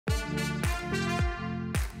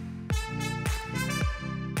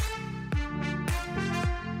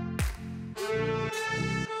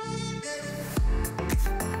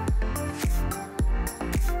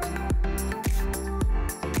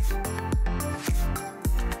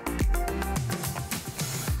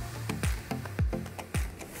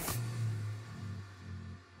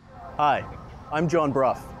Hi, I'm John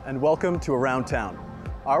Brough, and welcome to Around Town.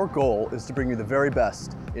 Our goal is to bring you the very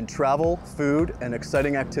best in travel, food, and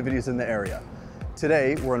exciting activities in the area.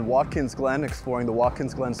 Today, we're in Watkins Glen, exploring the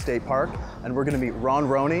Watkins Glen State Park, and we're going to meet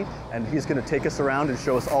Roney, and he's going to take us around and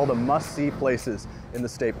show us all the must-see places in the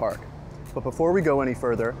state park. But before we go any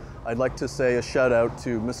further, I'd like to say a shout out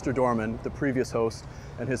to Mr. Dorman, the previous host,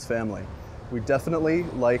 and his family. We definitely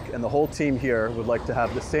and the whole team here would like to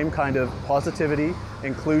have the same kind of positivity,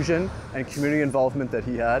 inclusion, and community involvement that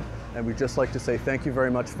he had. And we'd just like to say thank you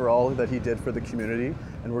very much for all that he did for the community.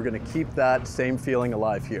 And we're going to keep that same feeling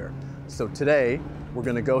alive here. So today, we're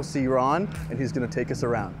going to go see Ron, and he's going to take us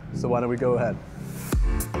around. So why don't we go ahead?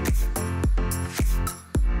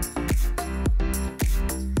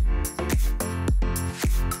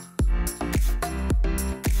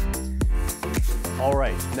 All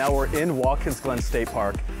right, now we're in Watkins Glen State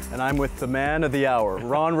Park, and I'm with the man of the hour,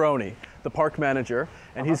 Roney, the park manager,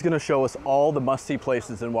 and he's going to show us all the must-see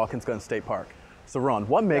places in Watkins Glen State Park. So Ron,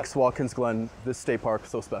 what makes Watkins Glen, this state park,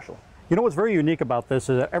 so special? You know what's very unique about this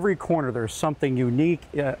is at every corner there's something unique,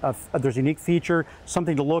 there's a unique feature,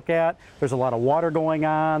 something to look at. There's a lot of water going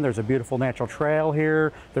on, there's a beautiful natural trail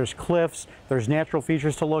here, there's cliffs, there's natural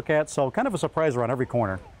features to look at, so kind of a surprise around every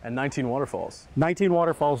corner. And 19 waterfalls. 19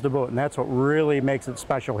 waterfalls to boot, and that's what really makes it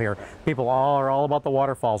special here. People are all about the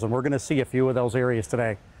waterfalls, and we're going to see a few of those areas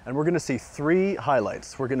today. And we're going to see three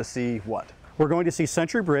highlights. We're going to see what? We're going to see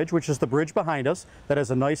Century Bridge, which is the bridge behind us that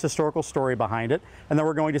has a nice historical story behind it. And then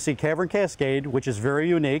we're going to see Cavern Cascade, which is very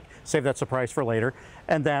unique. Save that surprise for later.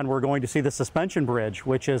 And then we're going to see the Suspension Bridge,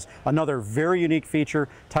 which is another very unique feature,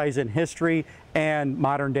 ties in history and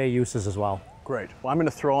modern day uses as well. Great. Well, I'm going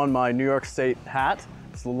to throw on my New York State hat.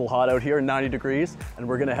 It's a little hot out here, 90 degrees, and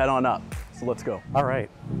we're going to head on up. So let's go. All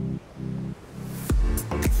right.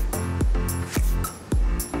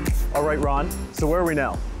 All right, Ron. So where are we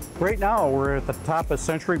now? Right now, we're at the top of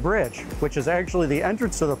Century Bridge, which is actually the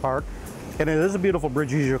entrance to the park, and it is a beautiful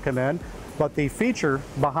bridge as you come in, but the feature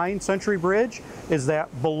behind Century Bridge is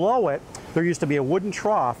that below it, there used to be a wooden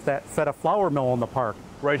trough that fed a flour mill in the park.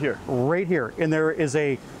 Right here? Right here, and there is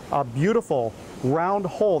a beautiful round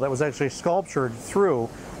hole that was actually sculptured through.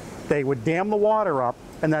 They would dam the water up,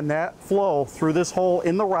 and then that flow through this hole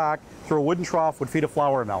in the rock through a wooden trough would feed a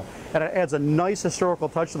flour mill. And it adds a nice historical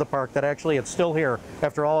touch to the park that actually it's still here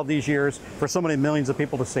after all of these years for so many millions of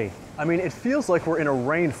people to see. I mean, it feels like we're in a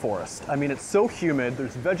rainforest. I mean, it's so humid,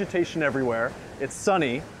 there's vegetation everywhere, it's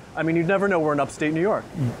sunny. I mean, you'd never know we're in upstate New York.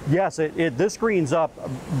 Yes, this green's up.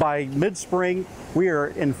 By mid-spring, we are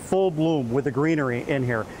in full bloom with the greenery in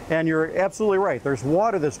here. And you're absolutely right. There's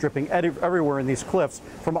water that's dripping everywhere in these cliffs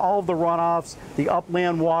from all of the runoffs, the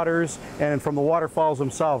upland waters, and from the waterfalls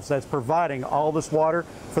themselves that's providing all this water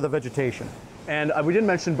for the vegetation. And we didn't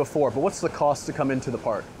mention before, but what's the cost to come into the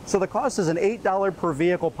park? So the cost is an $8 per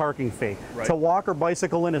vehicle parking fee. Right. To walk or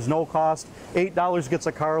bicycle in is no cost. $8 gets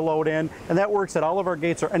a carload in, and that works at all of our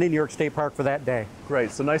gates or any New York State park for that day.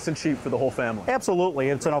 Great, so nice and cheap for the whole family. Absolutely,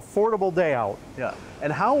 it's an affordable day out. Yeah,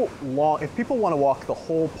 and how long, if people want to walk the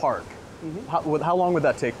whole park, how long would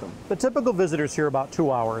that take them? The typical visitor's here about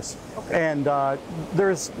 2 hours. Okay. And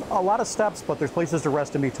there's a lot of steps, but there's places to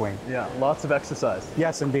rest in between. Yeah, lots of exercise.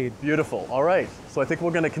 Yes, indeed. Beautiful. All right, so I think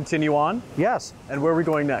we're going to continue on. Yes. And where are we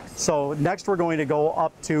going next? So next we're going to go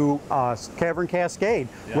up to Cavern Cascade,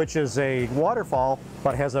 which is a waterfall,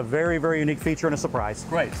 but has a very, very unique feature and a surprise.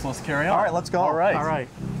 Great, so let's carry on. All right, let's go. All right. All right.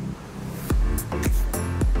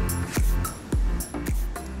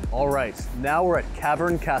 All right, now we're at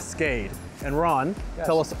Cavern Cascade. And Ron,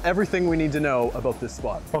 tell us everything we need to know about this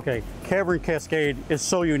spot. Okay, Cavern Cascade is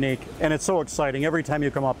so unique and it's so exciting every time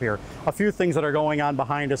you come up here. A few things that are going on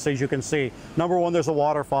behind us, as you can see. Number one, there's a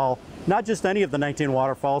waterfall. Not just any of the 19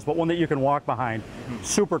 waterfalls, but one that you can walk behind.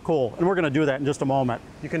 Super cool, and we're going to do that in just a moment.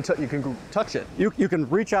 You can touch it. You can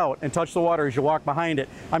reach out and touch the water as you walk behind it.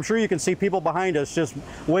 I'm sure you can see people behind us just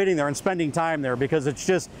waiting there and spending time there because it's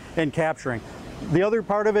just encapturing. The other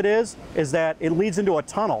part of it is that it leads into a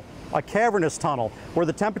tunnel, a cavernous tunnel, where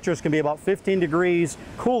the temperatures can be about 15 degrees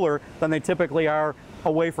cooler than they typically are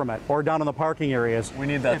away from it or down in the parking areas. We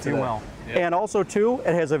need that if you will. Yep. And also too,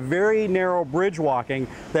 it has a very narrow bridge walking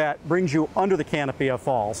that brings you under the canopy of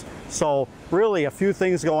falls. So really a few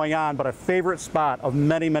things going on, but a favorite spot of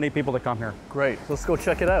many, many people that come here. Great, let's go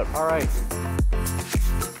check it out. All right.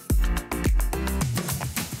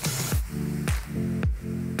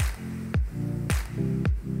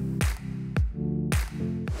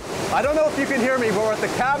 I don't know if you can hear me, but we're at the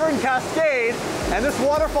Cavern Cascade, and this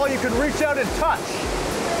waterfall you can reach out and touch.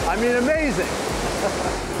 I mean, amazing.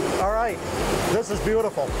 All right, this is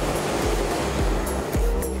beautiful.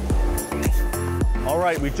 All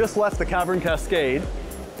right, we just left the Cavern Cascade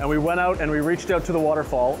and we went out and we reached out to the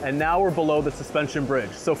waterfall and now we're below the suspension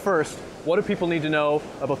bridge. So first, what do people need to know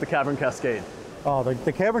about the Cavern Cascade? Oh,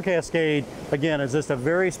 the Cavern Cascade, again, is just a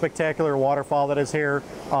very spectacular waterfall that is here.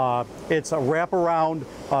 It's a wraparound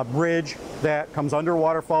bridge that comes under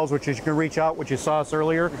waterfalls, which is you can reach out, which you saw us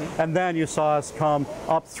earlier, and then you saw us come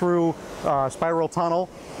up through Spiral Tunnel,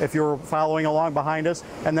 if you're following along behind us,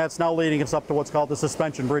 and that's now leading us up to what's called the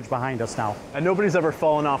suspension bridge behind us now. And nobody's ever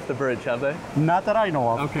fallen off the bridge, have they? Not that I know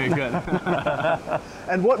of. Okay, good.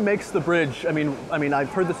 And what makes the bridge, I mean, I've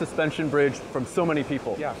heard the suspension bridge from so many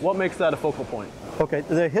people. Yeah. What makes that a focal point? Okay,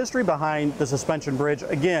 the history behind the suspension bridge,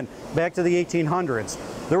 again, back to the 1800s,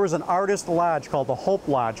 there was an artist lodge called the Hope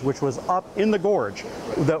Lodge, which was up in the gorge,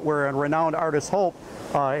 where a renowned artist, Hope,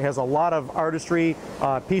 has a lot of artistry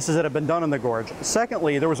pieces that have been done in the gorge.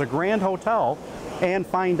 Secondly, there was a grand hotel and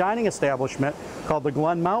fine dining establishment called the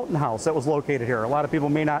Glen Mountain House that was located here. A lot of people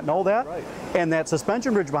may not know that. Right. And that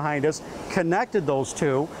suspension bridge behind us connected those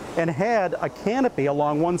two and had a canopy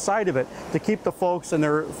along one side of it to keep the folks in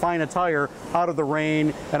their fine attire out of the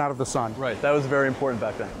rain and out of the sun. Right, that was very important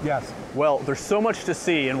back then. Yes. Well, there's so much to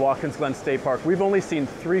see in Watkins Glen State Park. We've only seen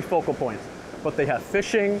 3 focal points, but they have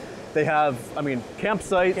fishing, they have,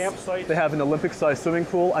 campsites, they have an Olympic-sized swimming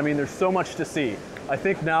pool. I mean, there's so much to see. I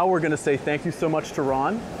think now we're going to say thank you so much to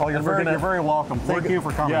Ron. Oh, you're very welcome. Thank you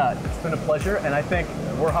for coming. Yeah, it's been a pleasure, and I think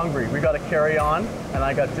we're hungry. We got to carry on, and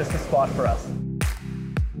I got just a spot for us.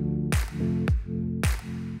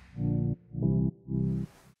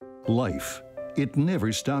 Life, it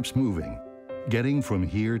never stops moving, getting from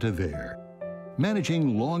here to there,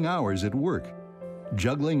 managing long hours at work,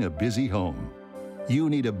 juggling a busy home. You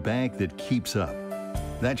need a bank that keeps up.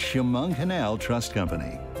 That's Chemung Canal Trust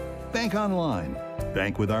Company. Bank online,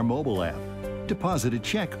 bank with our mobile app, deposit a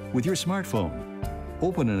check with your smartphone,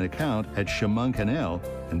 open an account at Chemung Canal,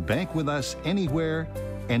 and bank with us anywhere,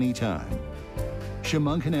 anytime.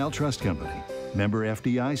 Chemung Canal Trust Company, member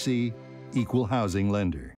FDIC, equal housing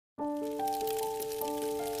lender.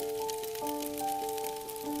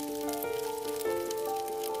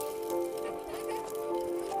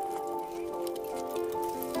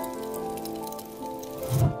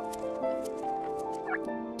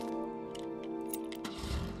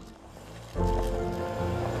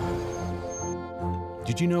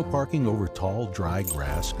 Did you know parking over tall, dry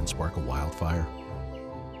grass can spark a wildfire?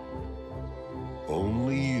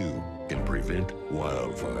 Only you can prevent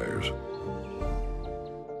wildfires.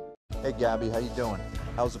 Hey Gabby, how you doing?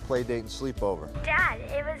 How's the play date and sleepover? Dad,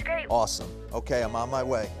 it was great. Awesome. Okay, I'm on my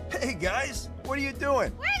way. Hey guys, what are you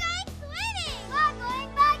doing? We're going swimming! We're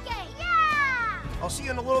going biking! Yeah! I'll see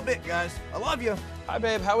you in a little bit, guys. I love you. Hi,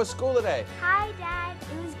 babe. How was school today? Hi, Dad.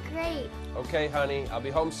 It was great. Okay, honey. I'll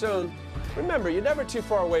be home soon. Remember, you're never too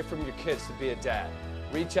far away from your kids to be a dad.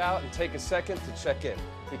 Reach out and take a second to check in,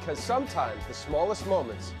 because sometimes the smallest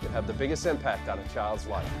moments can have the biggest impact on a child's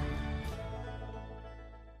life.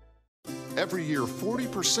 Every year,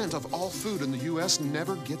 40% of all food in the U.S.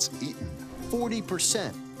 never gets eaten.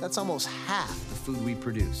 40%. That's almost half the food we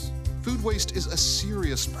produce. Food waste is a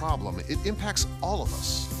serious problem. It impacts all of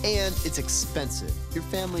us. And it's expensive. Your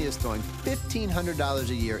family is throwing $1,500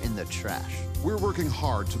 a year in the trash. We're working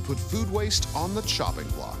hard to put food waste on the chopping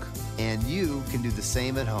block. And you can do the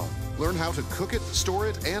same at home. Learn how to cook it, store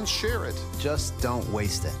it, and share it. Just don't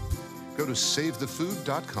waste it. Go to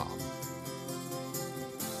SaveTheFood.com.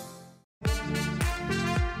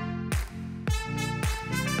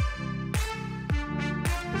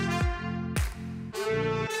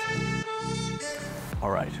 All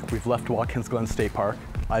right, we've left Watkins Glen State Park.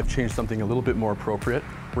 I've changed something a little bit more appropriate.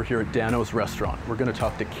 We're here at Dano's restaurant. We're gonna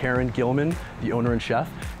talk to Karen Gilman, the owner and chef,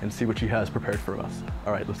 and see what she has prepared for us.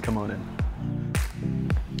 All right, let's come on in.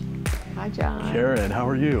 Hi, John. Karen, how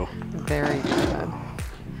are you? Very good.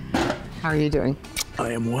 How are you doing?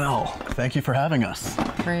 I am well. Thank you for having us.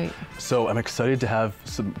 Great. So I'm excited to have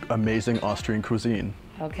some amazing Austrian cuisine.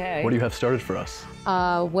 Okay. What do you have started for us?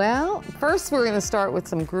 Well, first we're going to start with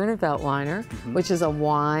some Gruner Veltliner, which is a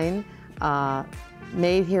wine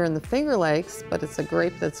made here in the Finger Lakes, but it's a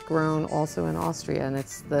grape that's grown also in Austria, and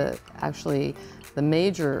it's actually the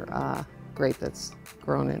major grape that's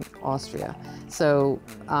grown in Austria. So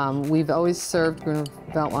we've always served Gruner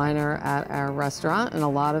Veltliner at our restaurant, and a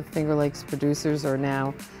lot of Finger Lakes producers are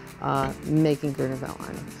now making Gruner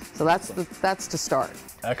Veltliner. So that's to start.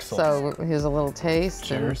 Excellent. So here's a little taste.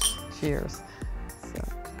 Cheers. Cheers.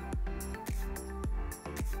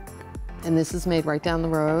 And this is made right down the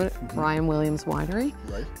road, Brian Williams Winery.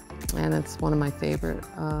 Right. And it's one of my favorite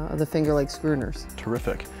of the Finger Lakes schooners.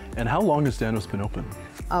 Terrific. And how long has Dano's been open?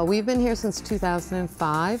 We've been here since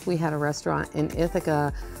 2005. We had a restaurant in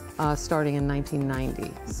Ithaca starting in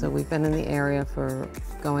 1990. So we've been in the area for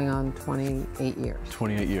going on 28 years.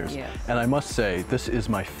 28 years. Yes. And I must say, this is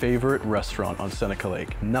my favorite restaurant on Seneca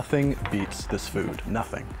Lake. Nothing beats this food,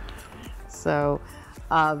 nothing. So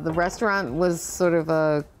the restaurant was sort of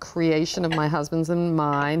a creation of my husband's and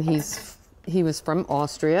mine. He was from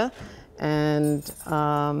Austria, and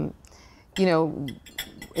you know,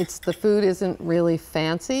 the food isn't really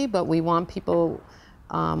fancy, but we want people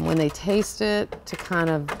when they taste it to kind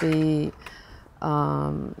of be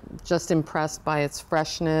just impressed by its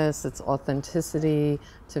freshness, its authenticity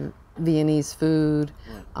to Viennese food.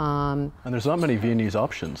 And there's not many Viennese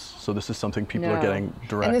options, so this is something people are getting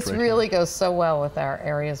direct. And this really goes so well with our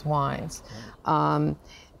area's wines.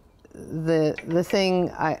 The thing,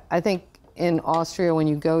 I think in Austria, when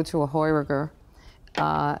you go to a Heuriger,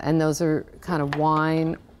 and those are kind of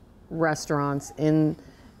wine restaurants in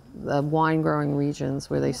the wine growing regions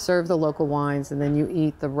where they serve the local wines and then you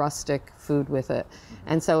eat the rustic food with it.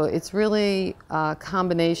 And so it's really a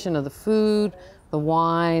combination of the food, the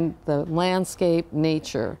wine, the landscape,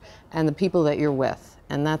 nature, and the people that you're with.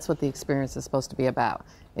 And that's what the experience is supposed to be about.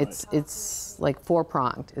 It's like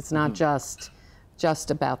four-pronged. It's not just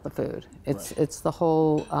about the food. It's the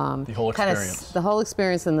whole experience. The whole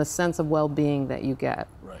experience and the sense of well-being that you get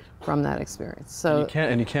from that experience. So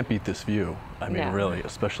and you can't beat this view. I mean, really,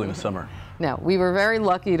 especially in the summer. No, we were very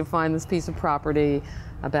lucky to find this piece of property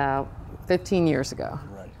about 15 years ago.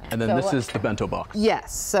 And then this is the bento box.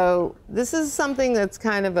 Yes, so this is something that's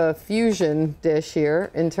kind of a fusion dish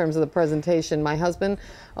here in terms of the presentation. My husband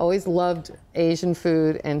always loved Asian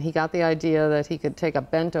food, and he got the idea that he could take a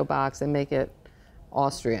bento box and make it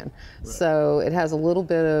Austrian. So it has a little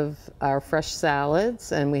bit of our fresh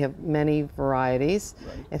salads, and we have many varieties.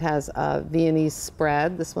 It has a Viennese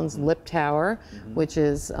spread. This one's Lip Tower, which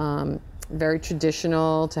is very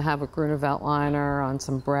traditional to have a Gruner Veltliner on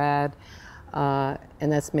some bread. And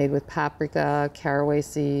that's made with paprika, caraway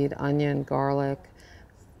seed, onion, garlic,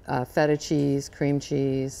 feta cheese, cream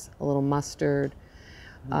cheese, a little mustard.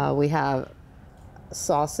 We have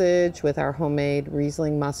sausage with our homemade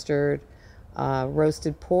Riesling mustard,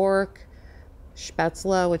 roasted pork,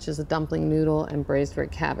 spätzle, which is a dumpling noodle, and braised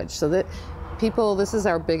red cabbage. So that this is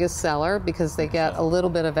our biggest seller because they get a little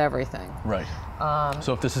bit of everything. Right.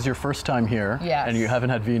 So if this is your first time here and you haven't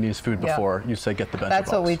had Viennese food before, you say get the bento box.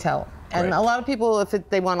 That's what we tell them. And a lot of people, if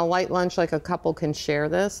they want a light lunch, like a couple can share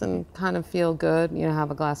this and kind of feel good, you know,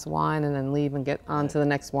 have a glass of wine and then leave and get on to the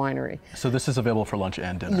next winery. So this is available for lunch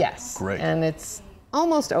and dinner? Yes. Great. And it's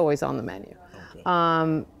almost always on the menu.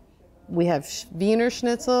 Okay. We have Wiener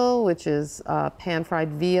Schnitzel, which is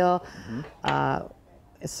pan-fried veal.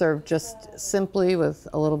 It's served just simply with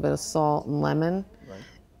a little bit of salt and lemon.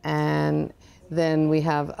 And then we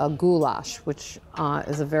have a goulash, which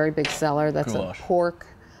is a very big seller. That's a pork,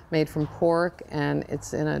 made from pork, and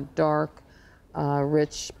it's in a dark,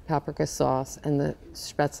 rich paprika sauce. And the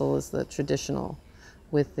spätzle is the traditional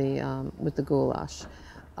with the goulash.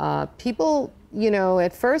 People, you know,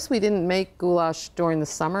 at first we didn't make goulash during the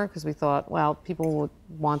summer because we thought, well, people would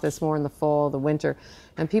want this more in the fall, the winter,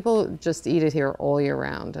 and people just eat it here all year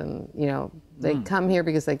round. And you know, they come here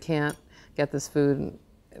because they can't get this food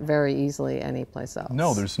very easily anyplace else.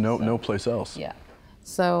 No, there's no place else. Yeah.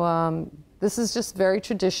 So this is just very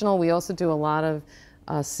traditional. We also do a lot of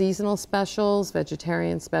seasonal specials,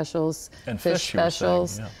 vegetarian specials, and fish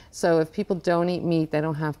specials. Saying, yeah. So if people don't eat meat, they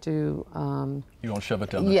don't have to. You won't shove it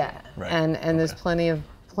down there. Yeah, right. And there's plenty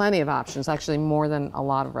of options. Actually, more than a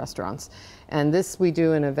lot of restaurants. And this we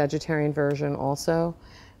do in a vegetarian version also.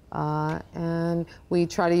 And we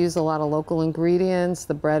try to use a lot of local ingredients.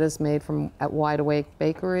 The bread is made at Wide Awake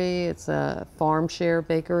Bakery. It's a farm share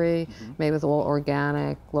bakery made with all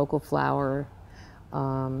organic, local flour,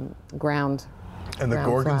 ground. And the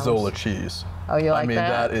gorgonzola cheese. Oh, you like that? I mean,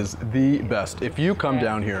 that is the best. If you come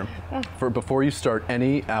down here, before you start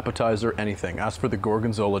any appetizer, anything, ask for the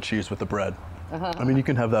gorgonzola cheese with the bread. I mean, you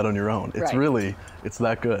can have that on your own. It's really, it's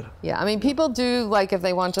that good. Yeah, I mean, people do, like, if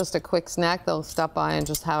they want just a quick snack, they'll stop by and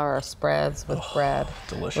just have our spreads with bread.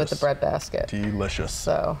 Delicious. With the bread basket. Delicious.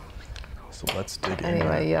 So let's dig in.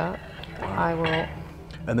 Anyway, yeah, I will.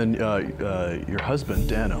 And then your husband,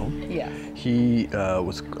 Dano, he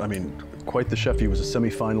was, I mean, quite the chef. He was a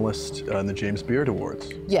semi-finalist in the James Beard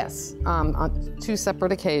Awards. Yes, on 2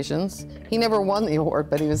 separate occasions. He never won the award,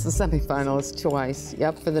 but he was the semi-finalist twice.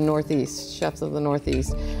 Yep, for the Northeast, Chefs of the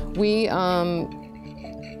Northeast. We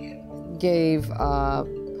gave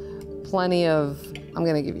plenty of, I'm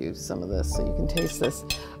gonna give you some of this so you can taste this.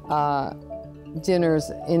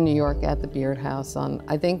 dinners in New York at the Beard House on,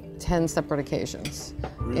 I think, 10 separate occasions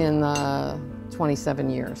in 27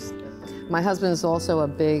 years. My husband is also a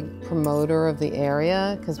big promoter of the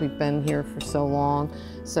area because we've been here for so long.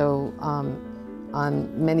 So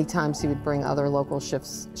many times he would bring other local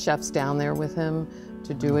chefs down there with him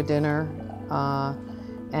to do a dinner.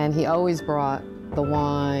 And he always brought the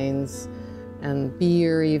wines and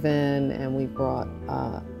beer even, and we brought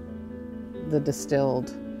the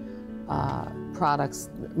distilled products.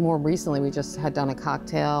 More recently, we just had done a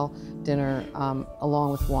cocktail dinner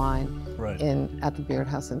along with wine at the Beard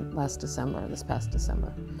House this past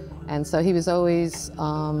December. And so he was always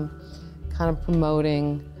kind of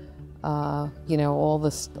promoting, you know, all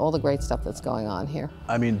the great stuff that's going on here.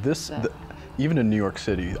 I mean, even in New York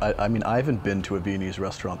City, I mean, I haven't been to a Viennese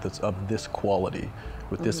restaurant that's of this quality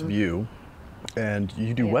with this view. And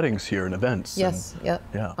you do weddings here and events. Yes, yeah.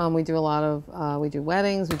 We do a lot of, we do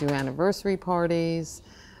weddings, we do anniversary parties,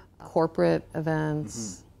 corporate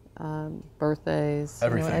events, birthdays,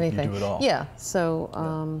 everything, you know, anything. You do it all. Yeah, so,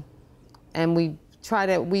 and we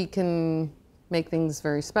can make things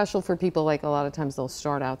very special for people. Like a lot of times they'll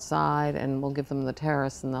start outside and we'll give them the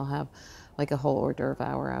terrace and they'll have like a whole hors d'oeuvre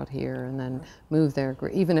hour out here and then move there.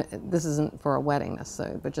 Even this isn't for a wedding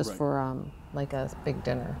necessarily, but just for like a big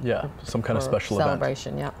dinner. Yeah, some kind of special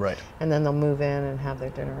celebration, event. Yeah. Right. And then they'll move in and have their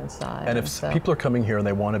dinner inside. And if people are coming here and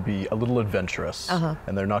they want to be a little adventurous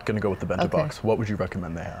and they're not going to go with the bento box, what would you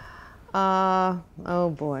recommend they have? Oh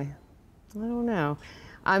boy, I don't know.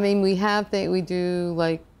 I mean, we do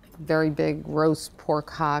like very big roast pork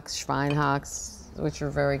hocks, Schweinhocks, which are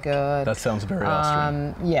very good. That sounds very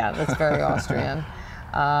Austrian. Yeah, that's very Austrian.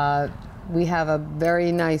 We have a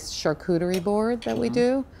very nice charcuterie board that we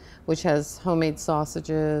do, which has homemade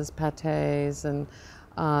sausages, pâtés, and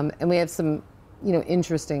we have some, you know,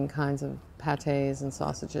 interesting kinds of pâtés and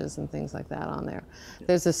sausages and things like that on there.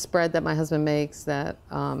 There's a spread that my husband makes that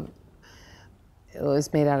it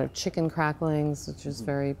was made out of chicken cracklings, which is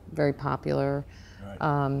very, very popular.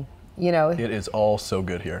 Right. You know, it is all so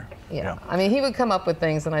good here. Yeah. I mean, he would come up with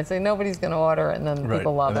things, and I'd say nobody's going to order it, and then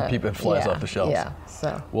people love it. And then it flies off the shelves. Yeah.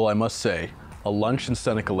 So. Well, I must say, a lunch in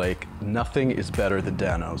Seneca Lake, nothing is better than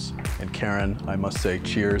Dano's. And Karen, I must say,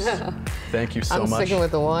 cheers. Thank you so much. I'm sticking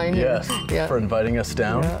with the wine. Yes, for inviting us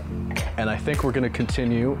down. Yeah. And I think we're going to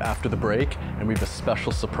continue after the break, and we have a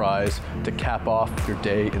special surprise to cap off your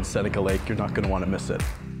day in Seneca Lake. You're not going to want to miss it.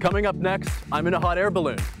 Coming up next, I'm in a hot air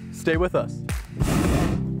balloon. Stay with us.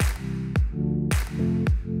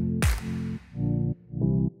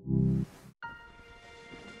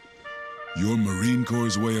 Your Marine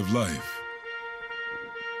Corps' way of life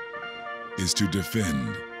is to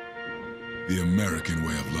defend the American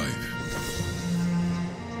way of life.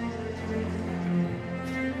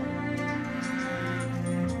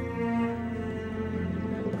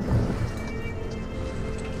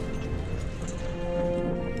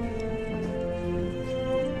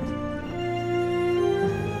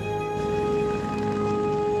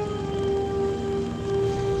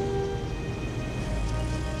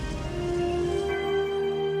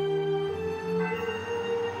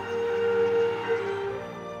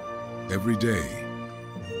 Every day,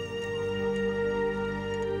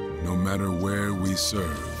 no matter where we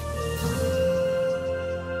serve,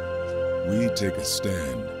 we take a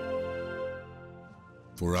stand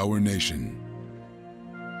for our nation,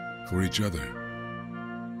 for each other,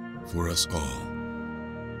 for us all.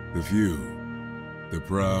 The few, the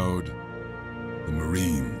proud, the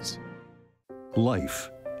Marines.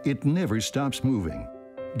 Life, it never stops moving,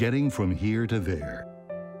 getting from here to there,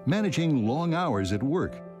 managing long hours at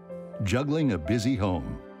work, juggling a busy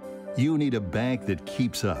home. You need a bank that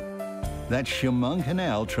keeps up. That's Chemung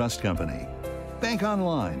Canal Trust Company. Bank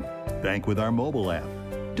online, bank with our mobile app,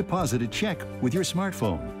 deposit a check with your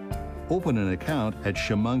smartphone, open an account at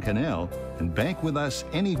Chemung Canal, and bank with us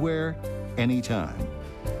anywhere, anytime.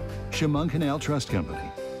 Chemung Canal Trust Company,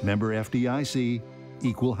 member FDIC,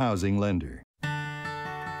 equal housing lender.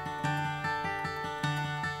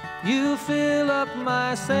 You fill up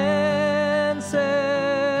my senses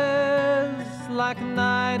like a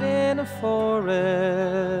night in a forest,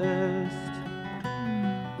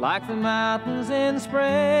 like the mountains in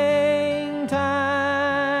springtime,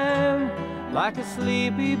 like a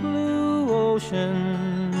sleepy blue ocean.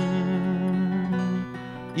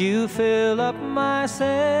 You fill up my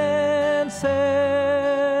senses,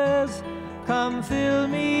 come fill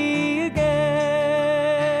me again.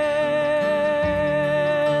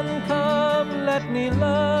 Come, let me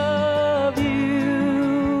love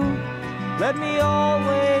you, let me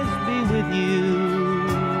always be with you.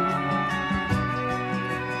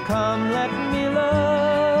 Come, let me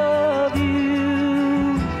love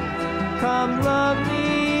come love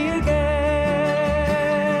me again.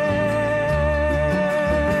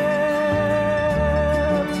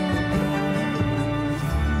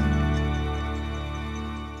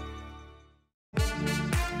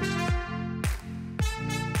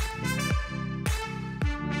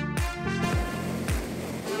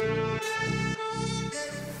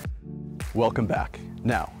 Welcome back.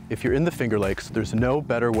 Now, if you're in the Finger Lakes, there's no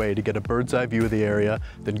better way to get a bird's eye view of the area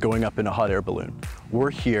than going up in a hot air balloon. We're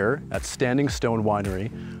here at Standing Stone Winery,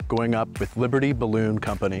 going up with Liberty Balloon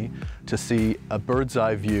Company to see a bird's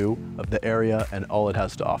eye view of the area and all it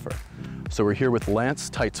has to offer. So we're here with Lance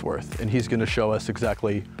Teitsworth, and he's gonna show us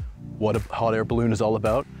exactly what a hot air balloon is all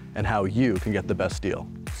about and how you can get the best deal.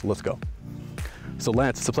 So let's go. So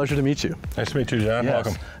Lance, it's a pleasure to meet you. Nice to meet you, John. Yes.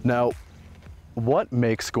 Welcome. Now, what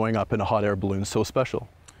makes going up in a hot air balloon so special?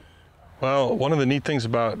 Well, one of the neat things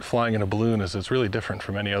about flying in a balloon is it's really different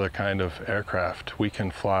from any other kind of aircraft. We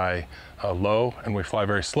can fly low, and we fly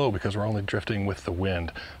very slow because we're only drifting with the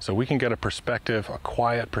wind. So we can get a perspective, a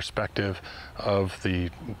quiet perspective of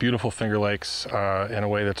the beautiful Finger Lakes in a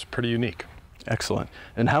way that's pretty unique. Excellent.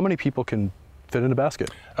 And how many people can fit in a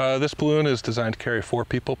basket? This balloon is designed to carry 4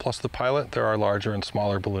 people plus the pilot. There are larger and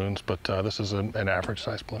smaller balloons, but this is an average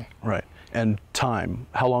size balloon. Right. And time,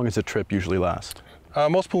 how long does a trip usually last?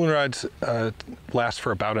 Most balloon rides last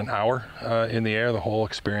for about an hour in the air. The whole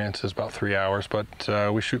experience is about 3 hours, but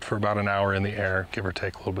we shoot for about an hour in the air, give or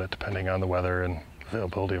take a little bit, depending on the weather and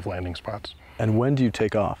availability of landing spots. And when do you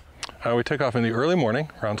take off? We take off in the early morning,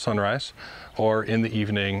 around sunrise, or in the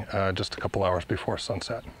evening, just a couple hours before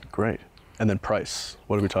sunset. Great. And then price,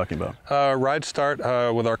 what are we talking about? Rides start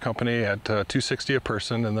with our company at $260 a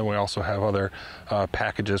person, and then we also have other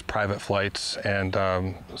packages, private flights, and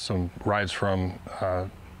some rides from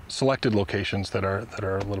selected locations that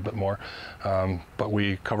are a little bit more. But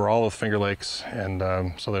we cover all of the Finger Lakes, and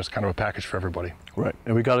so there's kind of a package for everybody. Right,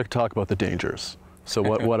 and we got to talk about the dangers. So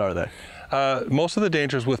what are they? Most of the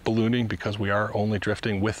dangers with ballooning, because we are only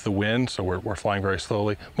drifting with the wind, so we're flying very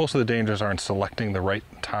slowly, most of the dangers are in selecting the right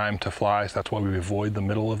time to fly. So that's why we avoid the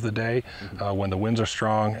middle of the day when the winds are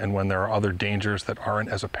strong and when there are other dangers that aren't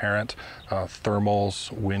as apparent,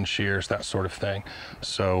 thermals, wind shears, that sort of thing.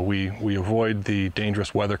 So we avoid the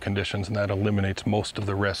dangerous weather conditions, and that eliminates most of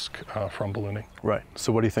the risk from ballooning. Right.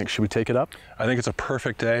 So what do you think? Should we take it up? I think it's a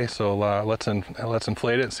perfect day, so let's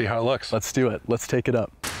inflate it and see how it looks. Let's do it. Let's take it up.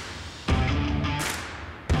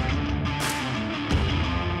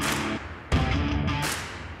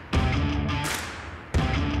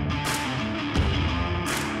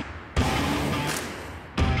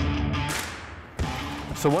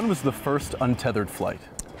 So when was the first untethered flight?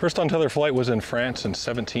 First untethered flight was in France in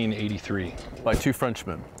 1783. By 2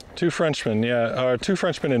 Frenchmen? 2 Frenchmen, yeah. 2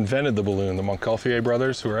 Frenchmen invented the balloon, the Montgolfier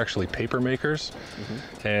brothers, who are actually paper makers.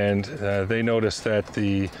 And they noticed that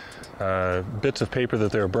the bits of paper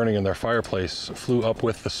that they were burning in their fireplace flew up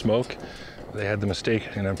with the smoke. They had the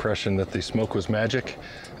mistaken impression that the smoke was magic,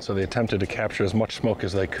 so they attempted to capture as much smoke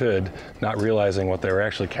as they could, not realizing what they were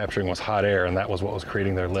actually capturing was hot air, and that was what was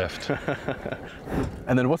creating their lift.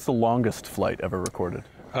 And then what's the longest flight ever recorded?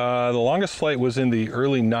 The longest flight was in the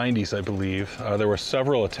early 90s, I believe. There were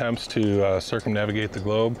several attempts to circumnavigate the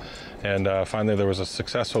globe, and finally there was a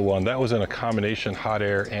successful one. That was in a combination hot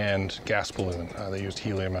air and gas balloon. They used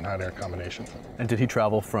helium and hot air combination. And did he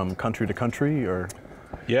travel from country to country, or?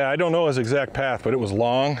 Yeah, I don't know his exact path, but it was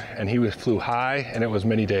long, and he flew high, and it was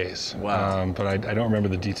many days. Wow. But I don't remember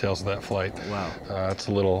the details of that flight. Wow. It's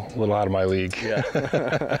a little out of my league.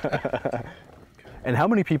 Yeah. And how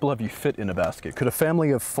many people have you fit in a basket? Could a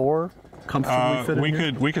family of 4 comfortably fit in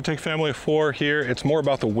here? We could take a family of 4 here. It's more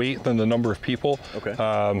about the weight than the number of people. Okay.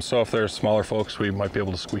 So if there's smaller folks, we might be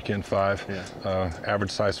able to squeak in 5. Yeah.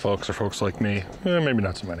 Average size folks or folks like me, maybe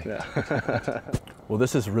not so many. Yeah. Well,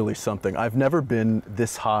 this is really something. I've never been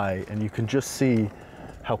this high, and you can just see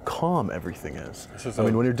how calm everything is. I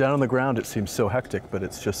mean, when you're down on the ground, it seems so hectic, but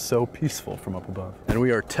it's just so peaceful from up above. And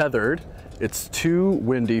we are tethered. It's too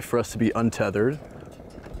windy for us to be untethered.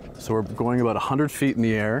 So we're going about 100 feet in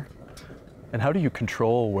the air. And how do you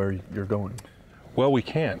control where you're going? Well, we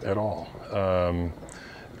can't at all.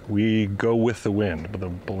 We go with the wind, but the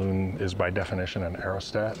balloon is by definition an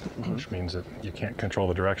aerostat, which means that you can't control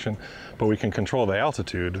the direction, but we can control the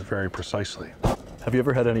altitude very precisely. Have you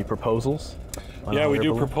ever had any proposals? Yeah, we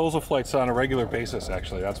do proposal flights on a regular basis,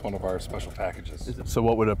 actually. That's one of our special packages. So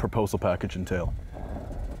what would a proposal package entail?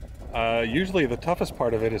 Usually the toughest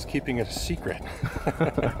part of it is keeping it a secret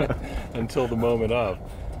until the moment of.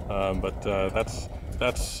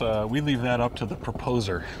 We leave that up to the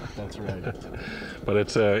proposer. That's right. But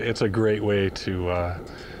it's a great way to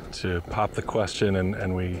to pop the question,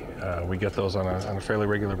 and we get those on a fairly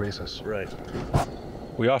regular basis. Right.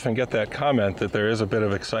 We often get that comment that there is a bit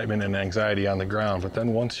of excitement and anxiety on the ground, but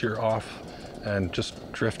then once you're off and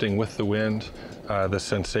just drifting with the wind, the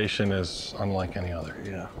sensation is unlike any other.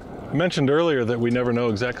 Yeah. I mentioned earlier that we never know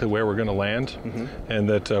exactly where we're going to land, and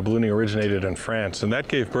that ballooning originated in France, and that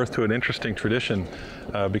gave birth to an interesting tradition.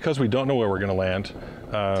 Because we don't know where we're going to land,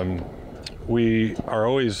 we are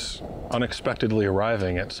always unexpectedly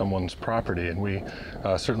arriving at someone's property, and we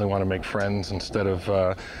certainly want to make friends instead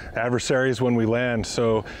of adversaries when we land.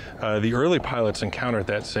 So the early pilots encountered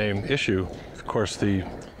that same issue. Of course, the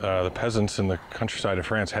peasants in the countryside of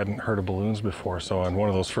France hadn't heard of balloons before, so on one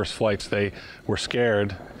of those first flights they were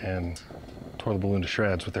scared and tore the balloon to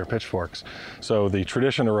shreds with their pitchforks. So the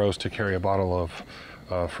tradition arose to carry a bottle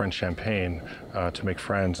of French champagne to make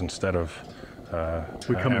friends instead of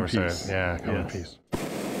we come in peace. Yeah, come in peace.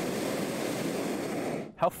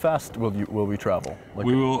 How fast will we travel? Like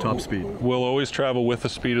we will, top speed? We'll always travel with the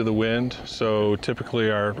speed of the wind. So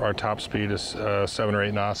typically our top speed is 7 or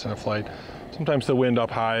 8 knots in a flight. Sometimes the wind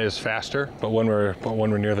up high is faster, but when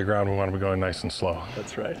we're near the ground, we want to be going nice and slow.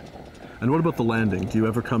 That's right. And what about the landing? Do you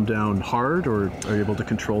ever come down hard, or are you able to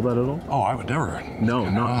control that at all? Oh, I would never. No,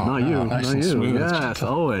 not you. Nice not and you. smooth. Yes,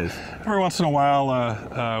 always. Every once in a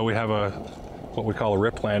while, we have what we call a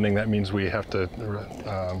rip landing. That means we have to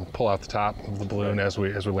pull out the top of the balloon as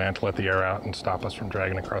we land to let the air out and stop us from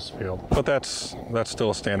dragging across the field. But that's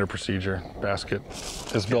still a standard procedure. Basket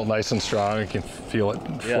is built nice and strong. You can feel it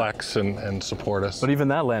flex and support us. But even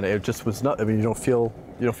that landing, it just was not. I mean, you don't feel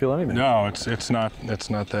anything. No, it's not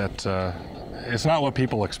that. It's not what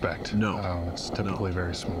people expect. No, it's typically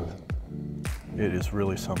very smooth. It is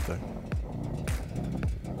really something.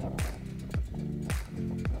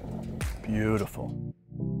 Beautiful.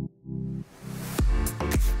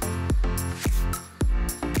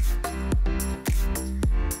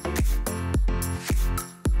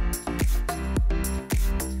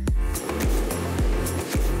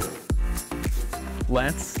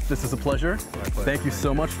 Lance, this is a pleasure. My pleasure. Thank you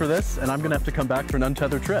so much for this, and I'm going to have to come back for an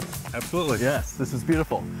untethered trip. Absolutely. Yes, this is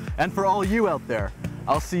beautiful. And for all you out there,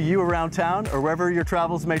 I'll see you around town or wherever your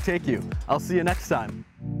travels may take you. I'll see you next time.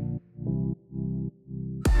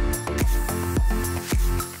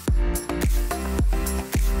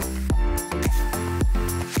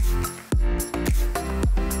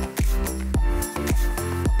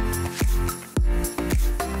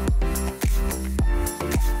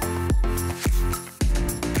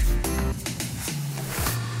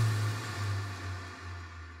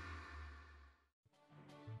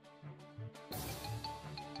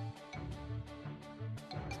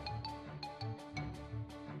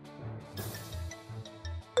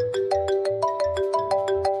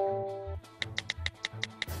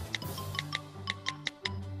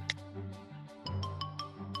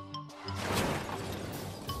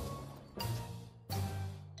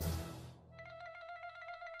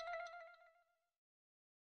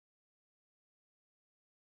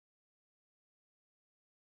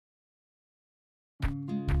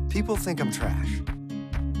 People think I'm trash,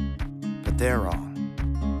 but they're wrong.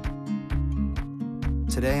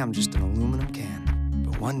 Today, I'm just an aluminum can,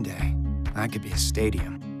 but one day, I could be a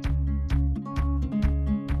stadium.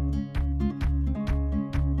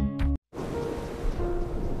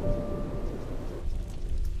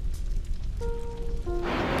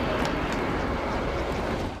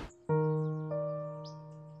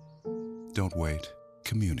 Don't wait.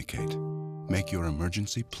 Communicate. Make your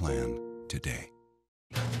emergency plan today.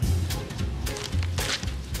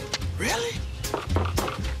 Really?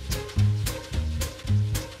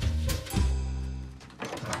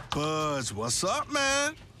 Buzz, what's up,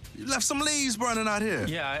 man? You left some leaves burning out here.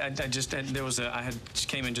 Yeah, I just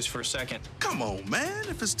came in just for a second. Come on, man.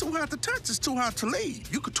 If it's too hot to touch, it's too hot to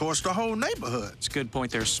leave. You could torch the whole neighborhood. It's a good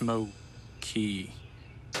point there, Smokey.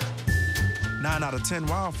 9 out of 10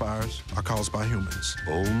 wildfires are caused by humans.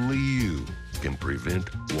 Only you can prevent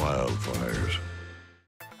wildfires.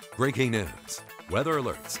 Breaking news, weather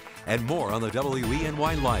alerts, and more on the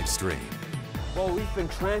WENY live stream. Well, we've been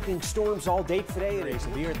tracking storms all day today. A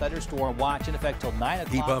severe thunderstorm watch in effect till 9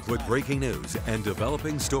 o'clock. Keep up with breaking news and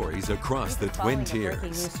developing stories across the Twin Tiers.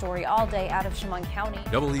 Breaking news story all day out of Chemung County.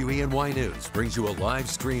 WENY News brings you a live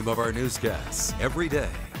stream of our newscasts every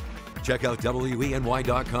day. Check out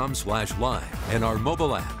WENY.com/live and our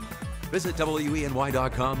mobile app. Visit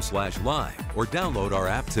WENY.com/live or download our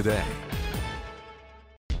app today.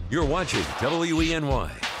 You're watching WENY.